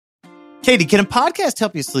Katie, can a podcast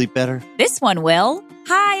help you sleep better? This one will.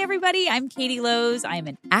 Hi, everybody. I'm Katie Lowe's. I'm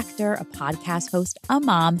an actor, a podcast host, a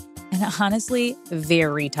mom, and honestly,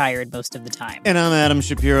 very tired most of the time. And I'm Adam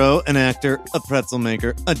Shapiro, an actor, a pretzel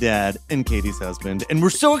maker, a dad, and Katie's husband. And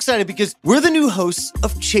we're so excited because we're the new hosts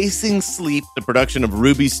of Chasing Sleep, the production of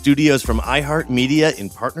Ruby Studios from iHeartMedia in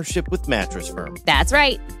partnership with Mattress Firm. That's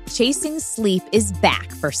right. Chasing Sleep is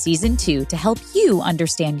back for season 2 to help you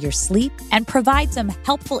understand your sleep and provide some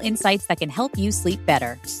helpful insights that can help you sleep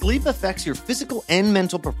better. Sleep affects your physical and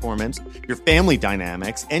mental performance, your family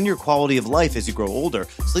dynamics, and your quality of life as you grow older.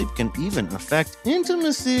 Sleep can even affect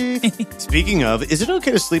intimacy. Speaking of, is it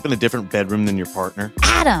okay to sleep in a different bedroom than your partner?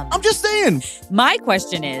 Adam! I'm just saying. My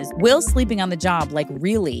question is, will sleeping on the job, like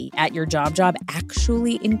really at your job,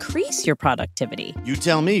 actually increase your productivity? You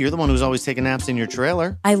tell me. You're the one who's always taking naps in your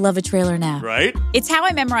trailer. I love a trailer nap. Right? It's how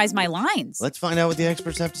I memorize my lines. Let's find out what the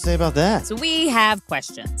experts have to say about that. So we have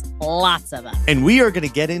questions. Lots of them. And we are going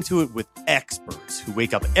to get into it with experts who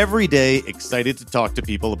wake up every day excited to talk to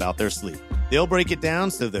people about their sleep. They'll break it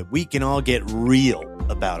down so that we can all get real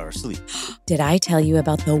about our sleep. Did I tell you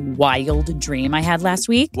about the wild dream I had last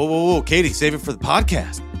week? Whoa, Katie, save it for the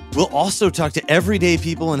podcast. We'll also talk to everyday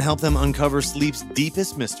people and help them uncover sleep's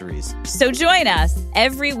deepest mysteries. So join us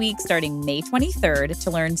every week starting May 23rd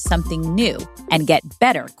to learn something new and get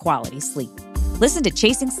better quality sleep. Listen to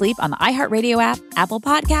Chasing Sleep on the iHeartRadio app, Apple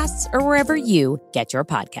Podcasts, or wherever you get your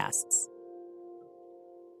podcasts.